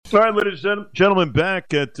All right, ladies and gentlemen,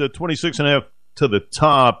 back at 26 and a half to the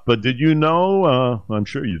top. But did you know, I'm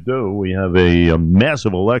sure you do, we have a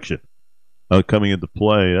massive election coming into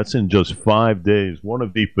play. That's in just 5 days. One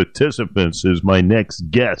of the participants is my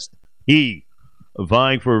next guest. He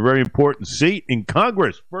vying for a very important seat in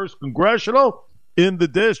Congress, first congressional in the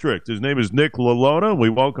district. His name is Nick LaLota. We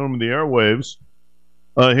welcome him to the airwaves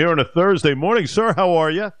here on a Thursday morning. Sir, how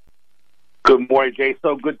are you? Good morning, Jay.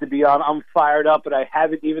 So good to be on. I'm fired up, and I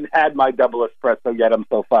haven't even had my double espresso yet. I'm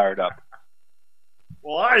so fired up.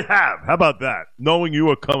 Well, I have. How about that? Knowing you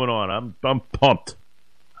are coming on, I'm pumped.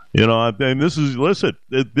 You know, and this is, listen,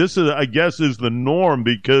 this is, I guess, is the norm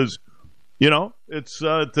because, you know, it's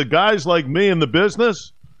to guys like me in the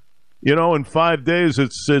business, you know, in 5 days,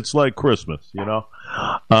 it's like Christmas, you know,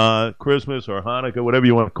 Christmas or Hanukkah, whatever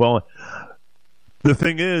you want to call it. The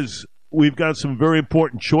thing is, we've got some very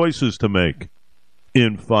important choices to make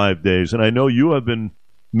in 5 days. And I know you have been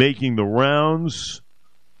making the rounds.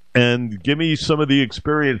 And give me some of the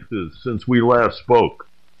experiences since we last spoke.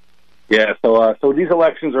 Yeah, so these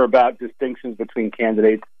elections are about distinctions between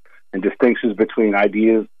candidates and distinctions between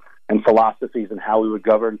ideas and philosophies and how we would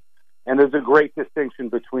govern. And there's a great distinction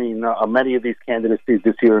between many of these candidacies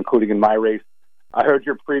this year, including in my race. I heard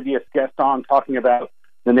your previous guest on talking about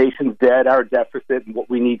the nation's debt, our deficit, and what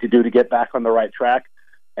we need to do to get back on the right track.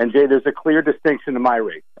 And, Jay, there's a clear distinction in my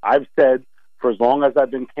race. I've said for as long as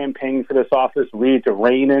I've been campaigning for this office, we need to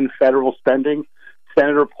rein in federal spending.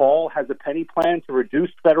 Senator Paul has a penny plan to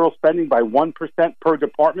reduce federal spending by 1% per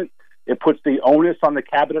department. It puts the onus on the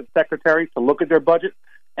cabinet secretary to look at their budget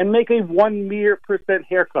and make a 1%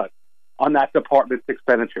 haircut on that department's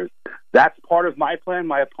expenditures. That's part of my plan.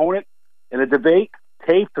 My opponent, in a debate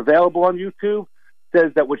taped available on YouTube,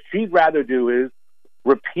 says that what she'd rather do is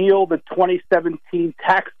repeal the 2017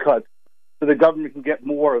 tax cuts so the government can get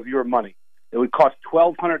more of your money. It would cost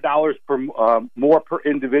 $1,200 more per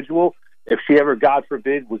individual if she ever, God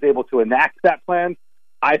forbid, was able to enact that plan.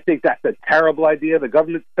 I think that's a terrible idea. The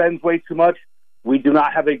government spends way too much. We do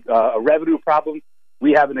not have a revenue problem.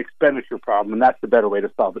 We have an expenditure problem, and that's the better way to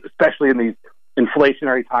solve it, especially in these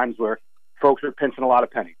inflationary times where folks are pinching a lot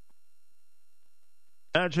of pennies.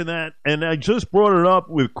 Imagine that. And I just brought it up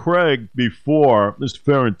with Craig before, Mr.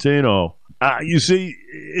 Ferrantino. You see,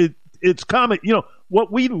 it's common. You know,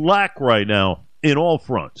 what we lack right now in all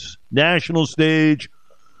fronts, national stage,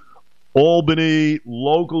 Albany,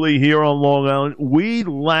 locally here on Long Island, we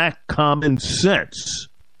lack common sense.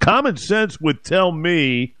 Common sense would tell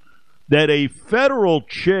me that a federal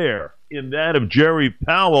chair in that of Jerry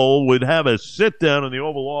Powell would have a sit-down in the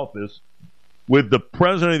Oval Office with the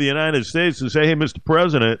President of the United States and say, hey, Mr.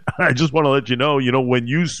 President, I just want to let you know, when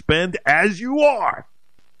you spend as you are,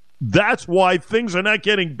 that's why things are not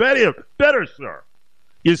getting better, sir.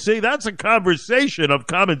 You see, that's a conversation of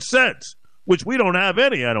common sense, which we don't have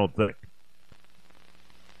any, I don't think.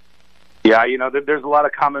 Yeah, there's a lot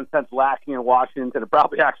of common sense lacking in Washington. It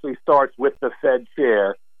probably actually starts with the Fed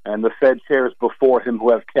chair and the Fed chairs before him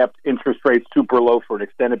who have kept interest rates super low for an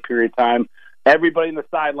extended period of time. Everybody in the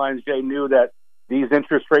sidelines, Jay, knew that these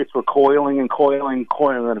interest rates were coiling, and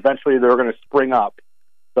eventually they were going to spring up.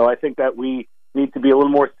 So I think that we need to be a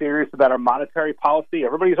little more serious about our monetary policy.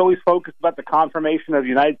 Everybody's always focused about the confirmation of the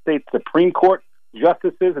United States Supreme Court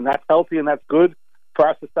justices, and that's healthy and that's good for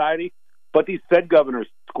our society. But these Fed governors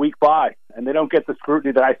squeak by, and they don't get the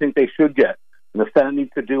scrutiny that I think they should get. And the Senate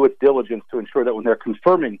needs to do its diligence to ensure that when they're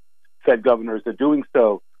confirming Fed governors, they're doing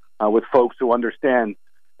so with folks who understand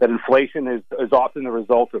that inflation is often the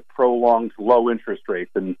result of prolonged low interest rates.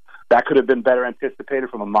 And that could have been better anticipated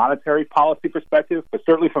from a monetary policy perspective, but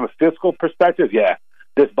certainly from a fiscal perspective, yeah,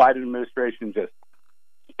 this Biden administration just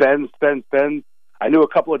spends. I knew a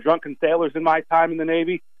couple of drunken sailors in my time in the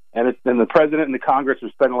Navy, and the president and the Congress are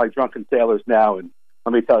spending like drunken sailors now. And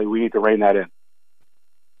let me tell you, we need to rein that in.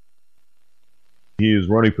 He is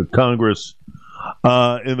running for Congress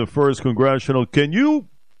in the first congressional. Can you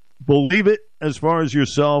believe it as far as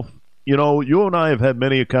yourself? You and I have had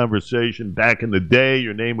many a conversation back in the day.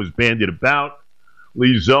 Your name was bandied about.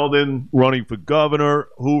 Lee Zeldin running for governor.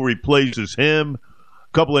 Who replaces him?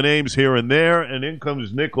 A couple of names here and there. And in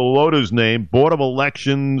comes Nick LaLota's name. Board of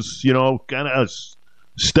Elections, kind of a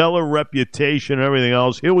stellar reputation and everything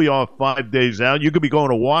else. Here we are 5 days out. You could be going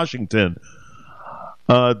to Washington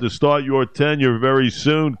to start your tenure very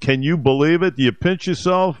soon. Can you believe it? Do you pinch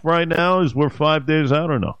yourself right now as we're 5 days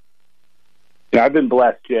out or no? Yeah, I've been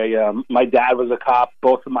blessed, Jay. My dad was a cop.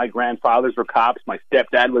 Both of my grandfathers were cops. My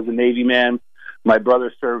stepdad was a Navy man. My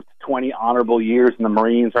brother served 20 honorable years in the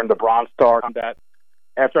Marines, earned the Bronze Star combat.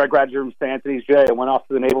 After I graduated from St. Anthony's, Jay, I went off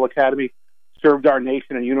to the Naval Academy, served our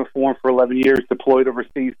nation in uniform for 11 years, deployed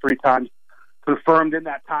overseas 3 times, confirmed in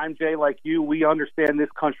that time, Jay, like you, we understand this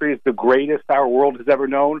country is the greatest our world has ever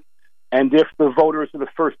known. And if the voters of the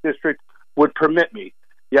 1st District would permit me,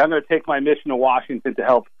 I'm going to take my mission to Washington to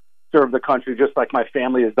help serve the country, just like my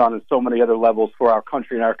family has done in so many other levels for our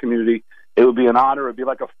country and our community. It would be an honor. It would be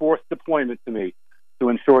like a 4th deployment to me to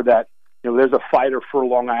ensure that there's a fighter for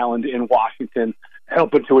Long Island in Washington,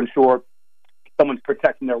 helping to ensure someone's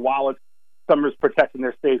protecting their wallets, someone's protecting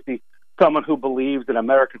their safety, someone who believes in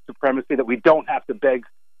American supremacy, that we don't have to beg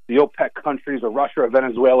the OPEC countries or Russia or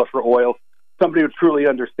Venezuela for oil, somebody who truly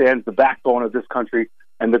understands the backbone of this country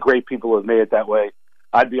and the great people who have made it that way.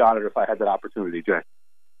 I'd be honored if I had that opportunity, Jay.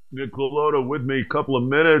 Nick LaLota with me a couple of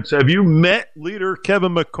minutes. Have you met Leader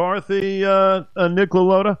Kevin McCarthy, Nick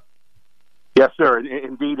LaLota? Yes, sir.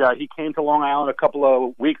 Indeed, he came to Long Island a couple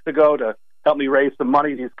of weeks ago to help me raise some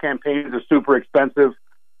money. These campaigns are super expensive.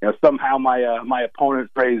 Somehow my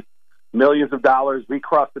opponents raised millions of dollars. We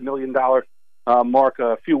crossed the $1 million mark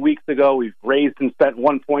a few weeks ago. We've raised and spent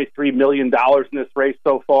 $1.3 million in this race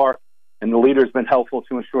so far, and the leader's been helpful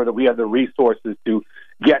to ensure that we have the resources to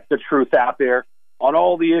get the truth out there on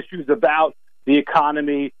all the issues about the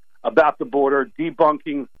economy, about the border,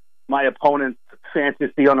 debunking my opponent's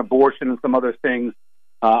fantasy on abortion and some other things.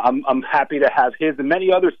 I'm happy to have his and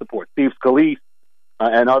many other support. Steve Scalise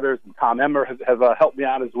and others, and Tom Emmer have helped me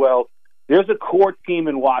out as well. There's a core team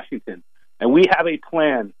in Washington, and we have a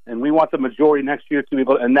plan, and we want the majority next year to be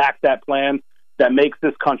able to enact that plan that makes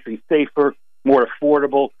this country safer, more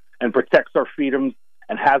affordable, and protects our freedoms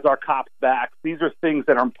and has our cops back. These are things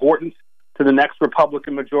that are important to the next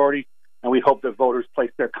Republican majority, and we hope that voters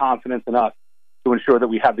place their confidence in us to ensure that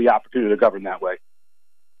we have the opportunity to govern that way.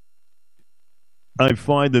 I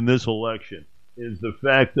find in this election is the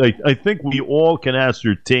fact I think we all can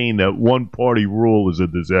ascertain that one-party rule is a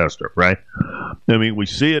disaster, right? I mean, we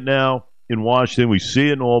see it now in Washington. We see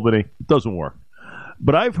it in Albany. It doesn't work.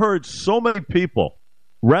 But I've heard so many people,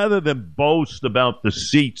 rather than boast about the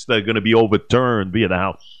seats that are going to be overturned via the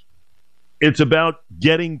House, it's about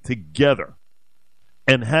getting together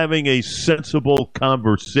and having a sensible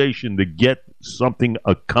conversation to get something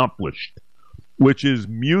accomplished, which is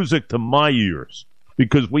music to my ears,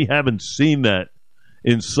 because we haven't seen that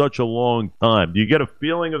in such a long time. Do you get a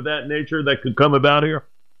feeling of that nature that could come about here?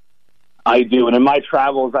 I do, and in my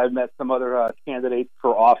travels, I've met some other candidates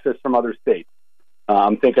for office from other states.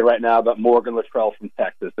 I'm thinking right now about Morgan Luttrell from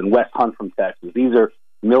Texas and Wes Hunt from Texas. These are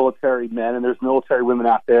military men, and there's military women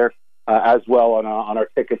out there as well on our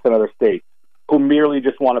tickets in other states, who merely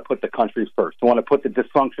just want to put the country first. They want to put the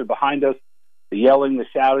dysfunction behind us, the yelling, the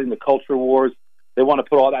shouting, the culture wars. They want to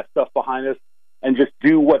put all that stuff behind us and just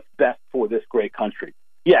do what's best for this great country.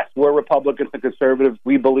 Yes, we're Republicans and conservatives.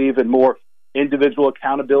 We believe in more individual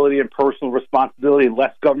accountability and personal responsibility and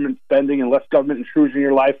less government spending and less government intrusion in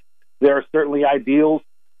your life. There are certainly ideals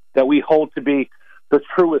that we hold to be the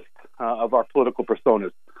truest of our political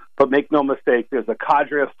personas. But make no mistake, there's a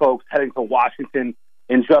cadre of folks heading to Washington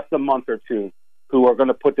in just a month or two who are going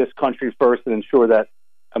to put this country first and ensure that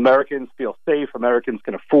Americans feel safe, Americans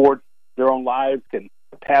can afford their own lives, can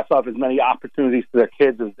pass off as many opportunities to their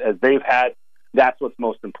kids as they've had. That's what's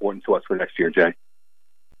most important to us for next year, Jay.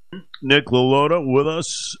 Nick LaLota with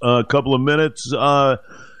us a couple of minutes.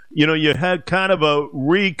 You had kind of a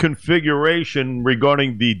reconfiguration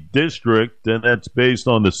regarding the district, and that's based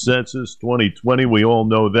on the census 2020. We all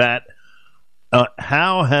know that.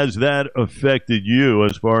 How has that affected you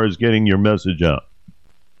as far as getting your message out?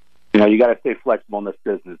 You got to stay flexible in this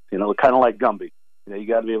business. Kind of like Gumby. You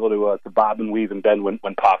got to be able to bob and weave and bend when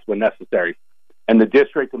possible, when necessary. And the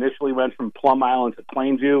district initially went from Plum Island to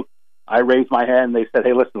Plainview. I raised my hand, and they said,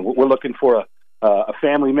 hey, listen, we're looking for a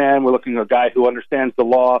family man. We're looking for a guy who understands the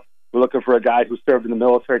law. We're looking for a guy who served in the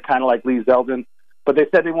military, kind of like Lee Zeldin. But they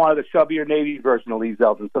said they wanted a chubbier Navy version of Lee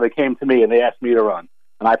Zeldin, so they came to me, and they asked me to run.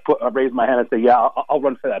 And I raised my hand and said, yeah, I'll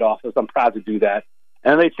run for that office. I'm proud to do that.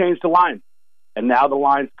 And they changed the lines. And now the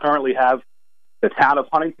lines currently have the town of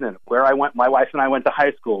Huntington in it, where my wife and I went to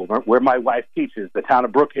high school, where my wife teaches, the town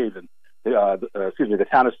of Brookhaven, the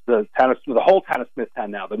whole town of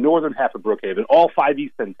Smithtown now, the northern half of Brookhaven, all 5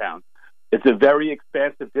 eastern towns. It's a very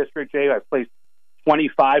expansive district, Jay. I've placed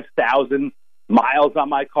 25,000 miles on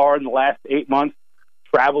my car in the last 8 months,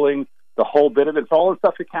 traveling the whole bit of it. It's all in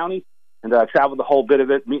Suffolk County, and I traveled the whole bit of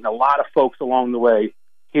it, meeting a lot of folks along the way,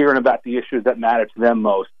 hearing about the issues that matter to them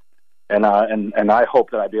most. And I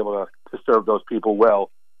hope that I'll be able to serve those people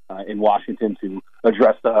well in Washington to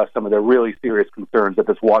address some of their really serious concerns at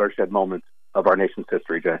this watershed moment of our nation's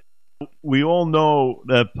history, Jay. We all know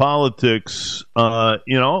that politics,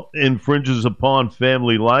 infringes upon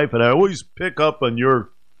family life, and I always pick up on your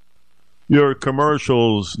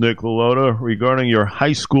commercials, Nick Lalotta, regarding your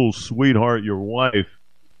high school sweetheart, your wife.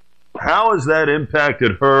 How has that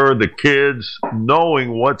impacted her, the kids,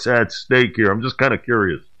 knowing what's at stake here? I'm just kind of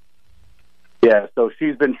curious. Yeah, so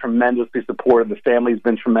she's been tremendously supportive. The family's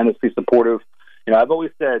been tremendously supportive. I've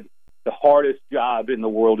always said the hardest job in the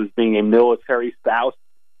world is being a military spouse.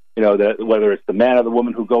 Whether it's the man or the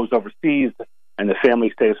woman who goes overseas and the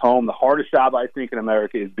family stays home, the hardest job I think in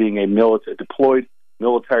America is being a deployed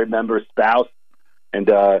military member spouse. And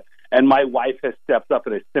my wife has stepped up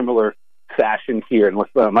in a similar fashion here. And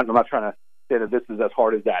I'm not trying to say that this is as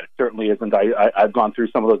hard as that. It certainly isn't. I've gone through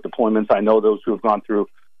some of those deployments. I know those who have gone through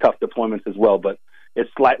tough deployments as well. But it's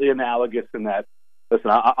slightly analogous in that,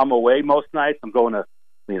 listen, I'm away most nights. I'm going to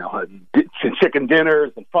chicken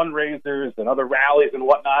dinners and fundraisers and other rallies and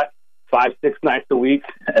whatnot, 5-6 nights a week.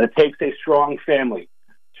 And it takes a strong family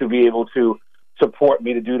to be able to support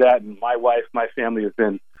me to do that. And my wife, my family has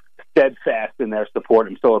been steadfast in their support.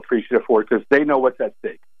 I'm so appreciative for it because they know what's at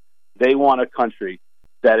stake. They want a country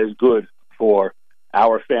that is good for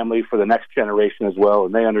our family, for the next generation as well.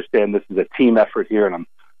 And they understand this is a team effort here. And I'm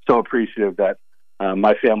so appreciative that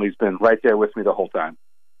my family's been right there with me the whole time.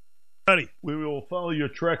 We will follow your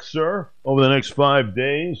trek, sir, over the next 5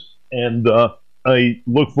 days, and I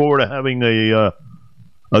look forward to having a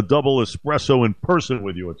double espresso in person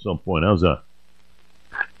with you at some point. How's that?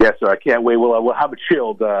 Yes, sir. I can't wait. We'll have it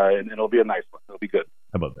chilled, and it'll be a nice one. It'll be good.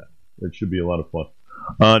 How about that? It should be a lot of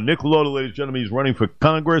fun. Nick Lalotta, ladies and gentlemen, he's running for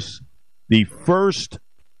Congress, the first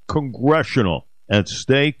congressional at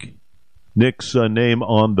stake. Nick's name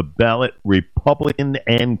on the ballot, Republican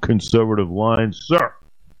and conservative lines. Sir,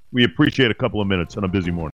 we appreciate a couple of minutes on a busy morning.